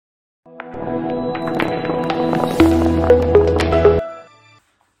Hey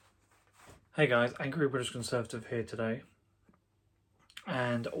guys, Angry British Conservative here today,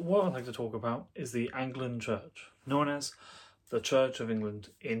 and what I'd like to talk about is the Anglican Church, known as the Church of England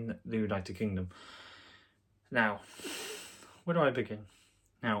in the United Kingdom. Now, where do I begin?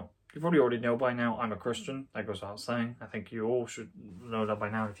 Now, you probably already know by now I'm a Christian, that goes without saying. I think you all should know that by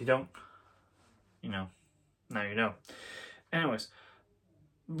now. If you don't, now you know. Anyways,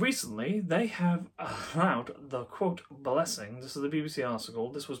 recently they have allowed the quote blessing, this is the BBC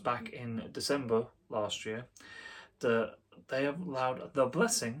article, this was back in December last year, they have allowed the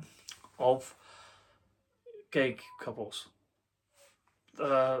blessing of gay couples.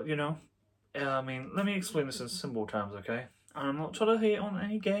 Let me explain this in simple terms, okay? I'm not trying to hate on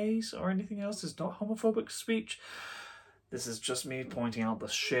any gays or anything else. It's not homophobic speech. This is just me pointing out the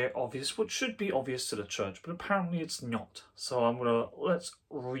sheer obvious, what should be obvious to the church, but apparently it's not. So let's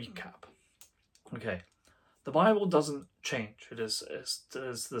recap. Okay, the Bible doesn't change. It is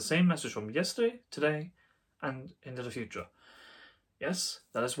the same message from yesterday, today, and into the future. Yes,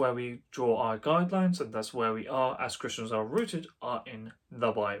 that is where we draw our guidelines, and that's where we are as Christians are rooted, are in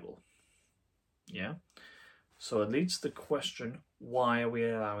the Bible. Yeah? So it leads to the question, why are we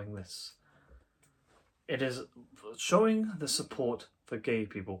allowing this? It is showing the support for gay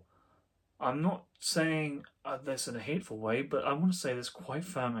people. I'm not saying this in a hateful way, but I want to say this quite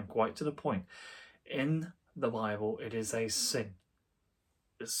firm and quite to the point. In the Bible, it is a sin.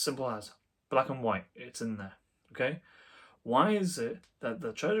 It's simple as black and white. It's in there. Okay? Why is it that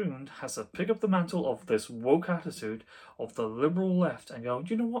the Church of England has to pick up the mantle of this woke attitude of the liberal left and go,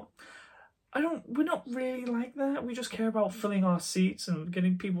 you know what? We're not really like that. We just care about filling our seats and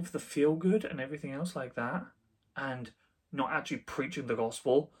getting people to feel good and everything else like that, and not actually preaching the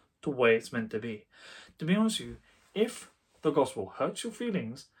gospel the way it's meant to be. To be honest with you, if the gospel hurts your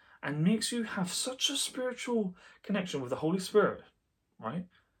feelings and makes you have such a spiritual connection with the Holy Spirit, right,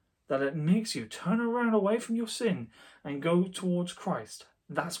 that it makes you turn around away from your sin and go towards Christ,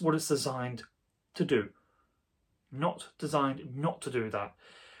 that's what it's designed to do. Not designed not to do that.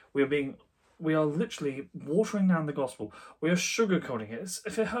 We are literally watering down the gospel. We are sugarcoating it.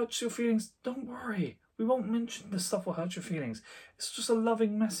 If it hurts your feelings, don't worry. We won't mention the stuff will hurt your feelings. It's just a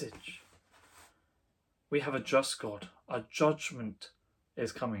loving message. We have a just God. A judgment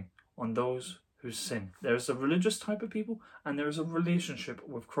is coming on those who sin. There is a religious type of people, and there is a relationship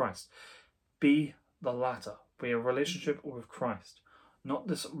with Christ. Be the latter. Be a relationship with Christ. Not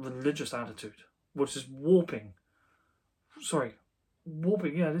this religious attitude, which is warping,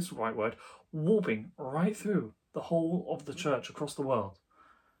 yeah, this is the right word, warping right through the whole of the church across the world.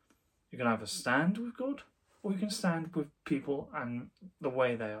 You can either stand with God, or you can stand with people and the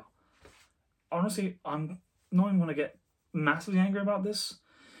way they are. Honestly, I'm not even going to get massively angry about this,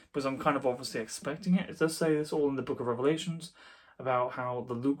 because I'm kind of obviously expecting it. It does say this all in the book of Revelations, about how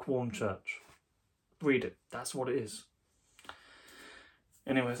the lukewarm church. Read it. That's what it is.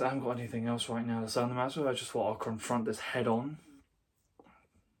 Anyways, I haven't got anything else right now to say on the matter. I just thought I'll confront this head on.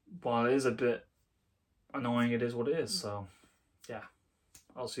 While it is a bit annoying, it is what it is. So, yeah.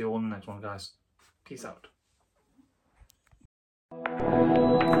 I'll see you all in the next one, guys. Peace out.